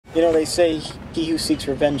You know, they say he who seeks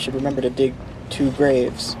revenge should remember to dig 2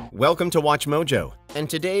 graves. Welcome to Watch Mojo, and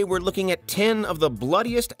today we're looking at 10 of the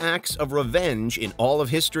bloodiest acts of revenge in all of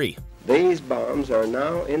history. These bombs are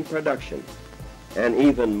now in production, and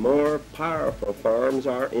even more powerful forms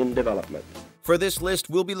are in development. For this list,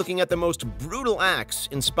 we'll be looking at the most brutal acts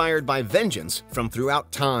inspired by vengeance from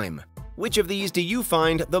throughout time. Which of these do you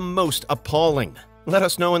find the most appalling? Let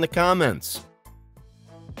us know in the comments.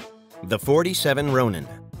 The 47 Rōnin.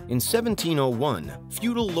 In 1701,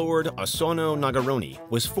 feudal lord Asono Nagaroni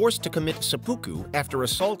was forced to commit seppuku after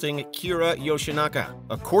assaulting Kira Yoshinaka,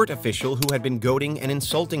 a court official who had been goading and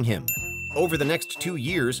insulting him. Over the next 2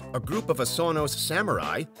 years, a group of Asono's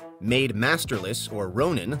samurai, made masterless or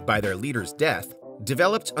Rōnin by their leader's death,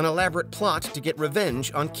 developed an elaborate plot to get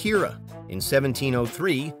revenge on Kira. In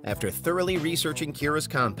 1703, after thoroughly researching Kira's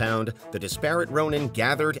compound, the disparate Rōnin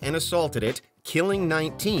gathered and assaulted it, killing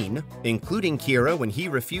 19, including Kira when he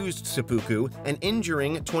refused seppuku, and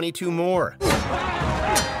injuring 22 more.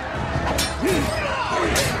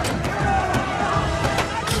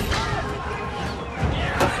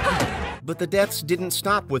 But the deaths didn't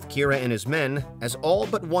stop with Kira and his men, as all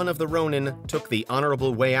but one of the Rōnin took the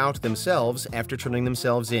honorable way out themselves after turning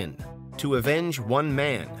themselves in. To avenge one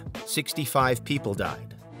man, 65 people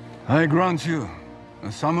died. I grant you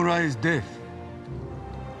a samurai's death,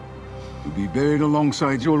 to be buried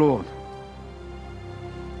alongside your lord,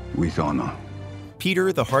 with honor.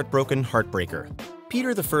 Peter the Heartbroken Heartbreaker. Peter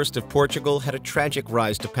I of Portugal had a tragic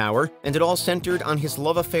rise to power, and it all centered on his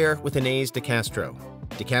love affair with Inês de Castro.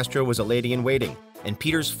 De Castro was a lady-in-waiting, and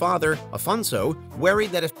Peter's father, Afonso,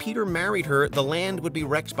 worried that if Peter married her, the land would be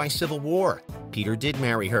wrecked by civil war. Peter did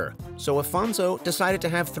marry her, so Afonso decided to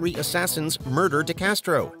have 3 assassins murder De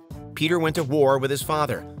Castro. Peter went to war with his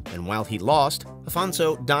father, and while he lost,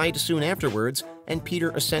 Afonso died soon afterwards, and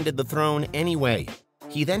Peter ascended the throne anyway.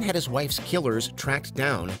 He then had his wife's killers tracked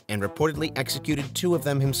down and reportedly executed 2 of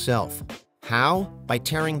them himself. How? By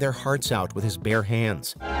tearing their hearts out with his bare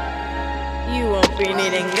hands. You won't be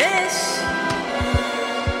needing this.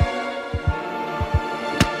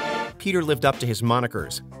 Peter lived up to his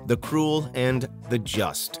monikers, the cruel and the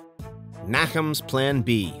just. Nachem's Plan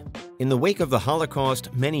B. In the wake of the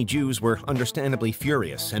Holocaust, many Jews were understandably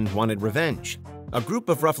furious and wanted revenge. A group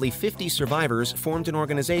of roughly 50 survivors formed an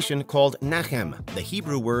organization called Nachem, the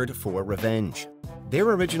Hebrew word for revenge. Their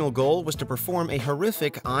original goal was to perform a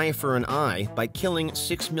horrific eye for an eye by killing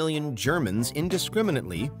 6 million Germans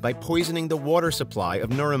indiscriminately by poisoning the water supply of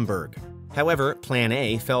Nuremberg. However, Plan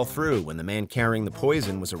A fell through when the man carrying the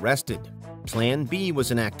poison was arrested. Plan B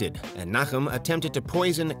was enacted, and Nachem attempted to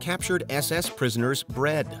poison captured SS prisoners'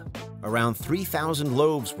 bread. Around 3,000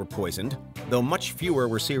 loaves were poisoned, though much fewer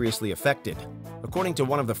were seriously affected. According to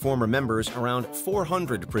one of the former members, around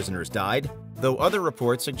 400 prisoners died, though other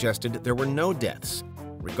reports suggested there were no deaths.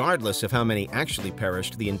 Regardless of how many actually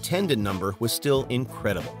perished, the intended number was still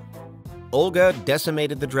incredible. Olga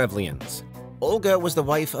Decimated the Drevlians. Olga was the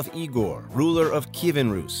wife of Igor, ruler of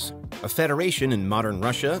Kievan Rus, a federation in modern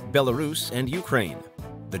Russia, Belarus, and Ukraine.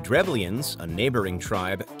 The Drevlians, a neighboring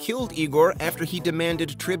tribe, killed Igor after he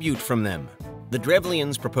demanded tribute from them. The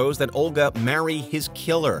Drevlians proposed that Olga marry his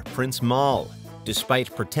killer, Prince Mal.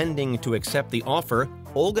 Despite pretending to accept the offer,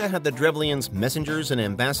 Olga had the Drevlians' messengers and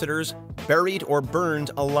ambassadors buried or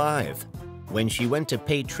burned alive. When she went to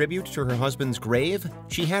pay tribute to her husband's grave,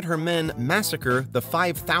 she had her men massacre the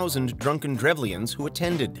 5,000 drunken Drevlians who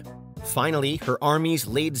attended. Finally, her armies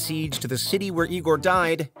laid siege to the city where Igor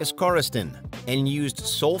died, Eskoristan, and used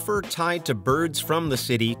sulfur tied to birds from the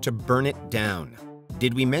city to burn it down.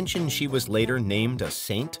 Did we mention she was later named a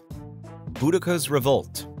saint? Boudica's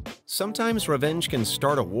Revolt. Sometimes revenge can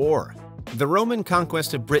start a war. The Roman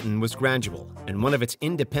conquest of Britain was gradual, and one of its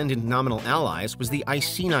independent nominal allies was the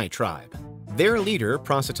Iceni tribe. Their leader,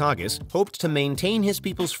 Prasutagus, hoped to maintain his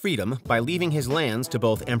people's freedom by leaving his lands to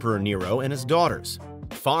both Emperor Nero and his daughters.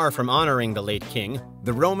 Far from honoring the late king,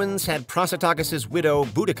 the Romans had Prasutagus' widow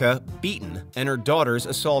Boudica beaten and her daughters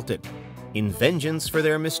assaulted. In vengeance for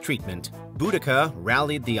their mistreatment, Boudica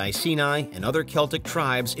rallied the Iceni and other Celtic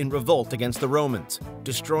tribes in revolt against the Romans,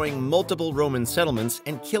 destroying multiple Roman settlements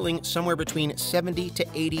and killing somewhere between 70 to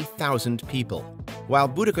 80,000 people. While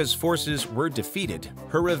Boudica's forces were defeated,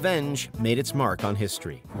 her revenge made its mark on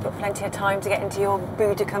history. Got plenty of time to get into your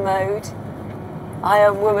Boudica mode. I,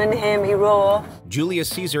 a woman, hear me roar. Julius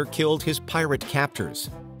Caesar killed his pirate captors.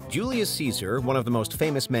 Julius Caesar, one of the most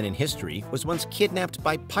famous men in history, was once kidnapped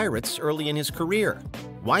by pirates early in his career.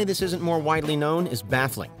 Why this isn't more widely known is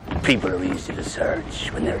baffling. People are easy to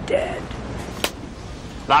search when they're dead.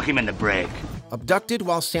 Lock him in the brig. Abducted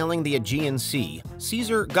while sailing the Aegean Sea,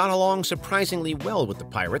 Caesar got along surprisingly well with the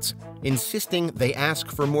pirates, insisting they ask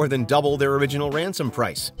for more than double their original ransom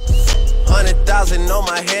price. 100,000 on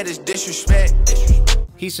my head is disrespect.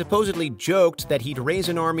 He supposedly joked that he'd raise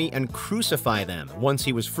an army and crucify them once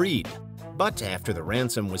he was freed. But after the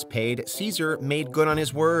ransom was paid, Caesar made good on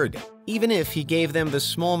his word, even if he gave them the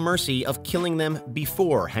small mercy of killing them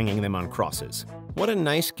before hanging them on crosses. What a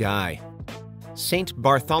nice guy. St.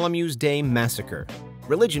 Bartholomew's Day Massacre.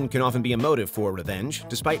 Religion can often be a motive for revenge,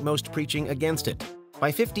 despite most preaching against it. By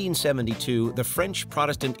 1572, the French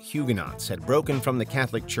Protestant Huguenots had broken from the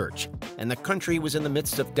Catholic Church, and the country was in the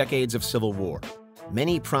midst of decades of civil war.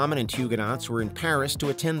 Many prominent Huguenots were in Paris to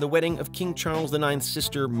attend the wedding of King Charles IX's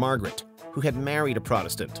sister Margaret, who had married a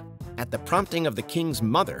Protestant. At the prompting of the king's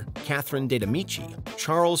mother, Catherine de' Medici,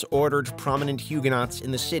 Charles ordered prominent Huguenots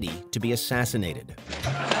in the city to be assassinated.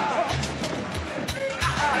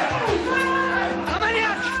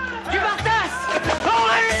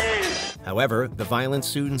 However, the violence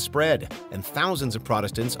soon spread, and thousands of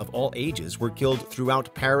Protestants of all ages were killed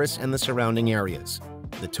throughout Paris and the surrounding areas.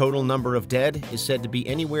 The total number of dead is said to be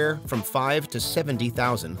anywhere from 5 to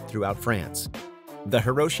 70,000 throughout France. The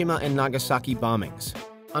Hiroshima and Nagasaki bombings.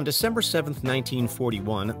 On December 7,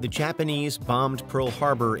 1941, the Japanese bombed Pearl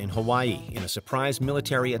Harbor in Hawaii in a surprise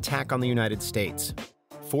military attack on the United States.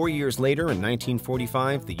 4 years later, in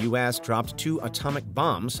 1945, the U.S. dropped 2 atomic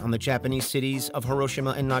bombs on the Japanese cities of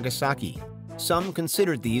Hiroshima and Nagasaki. Some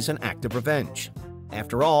considered these an act of revenge.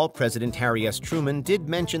 After all, President Harry S. Truman did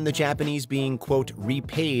mention the Japanese being, quote,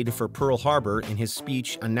 repaid for Pearl Harbor in his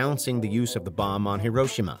speech announcing the use of the bomb on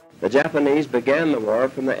Hiroshima. The Japanese began the war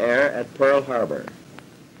from the air at Pearl Harbor.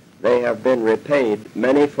 They have been repaid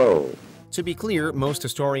many-fold. To be clear, most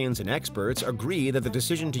historians and experts agree that the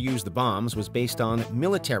decision to use the bombs was based on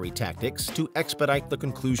military tactics to expedite the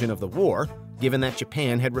conclusion of the war, given that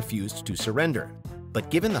Japan had refused to surrender.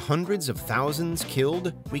 But given the hundreds of thousands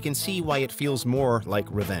killed, we can see why it feels more like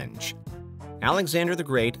revenge. Alexander the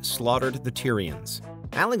Great slaughtered the Tyrians.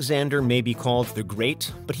 Alexander may be called the Great,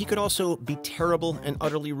 but he could also be terrible and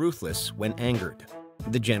utterly ruthless when angered.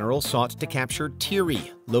 The general sought to capture Tyre,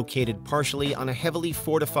 located partially on a heavily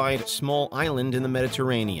fortified small island in the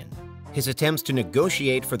Mediterranean. His attempts to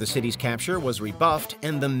negotiate for the city's capture was rebuffed,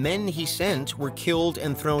 and the men he sent were killed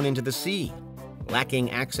and thrown into the sea. Lacking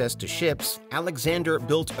access to ships, Alexander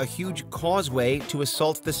built a huge causeway to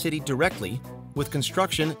assault the city directly, with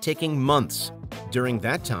construction taking months. During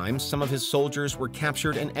that time, some of his soldiers were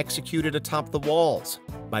captured and executed atop the walls.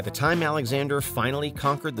 By the time Alexander finally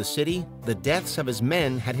conquered the city, the deaths of his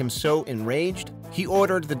men had him so enraged, he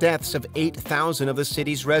ordered the deaths of 8,000 of the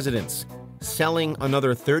city's residents, selling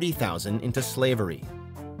another 30,000 into slavery.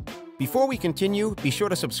 Before we continue, be sure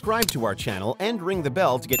to subscribe to our channel and ring the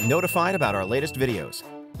bell to get notified about our latest videos.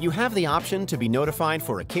 You have the option to be notified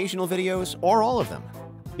for occasional videos or all of them.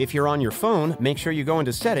 If you're on your phone, make sure you go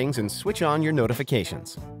into Settings and switch on your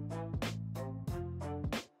notifications.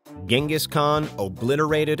 Genghis Khan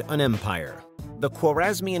obliterated an empire. The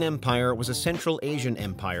Khwarezmian Empire was a Central Asian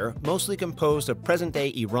empire mostly composed of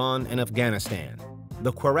present-day Iran and Afghanistan.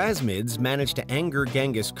 The Khwarezmids managed to anger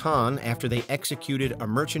Genghis Khan after they executed a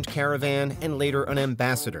merchant caravan and later an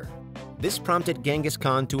ambassador. This prompted Genghis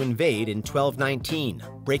Khan to invade in 1219,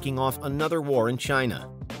 breaking off another war in China.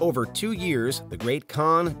 Over 2 years, the Great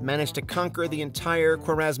Khan managed to conquer the entire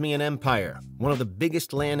Khwarezmian Empire, one of the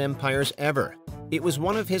biggest land empires ever. It was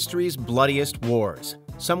one of history's bloodiest wars.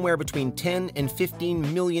 Somewhere between 10 and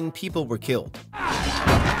 15 million people were killed.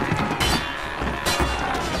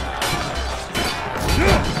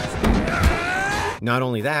 Not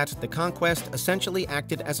only that, the conquest essentially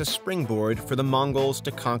acted as a springboard for the Mongols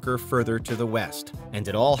to conquer further to the west. And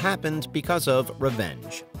it all happened because of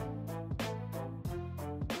revenge.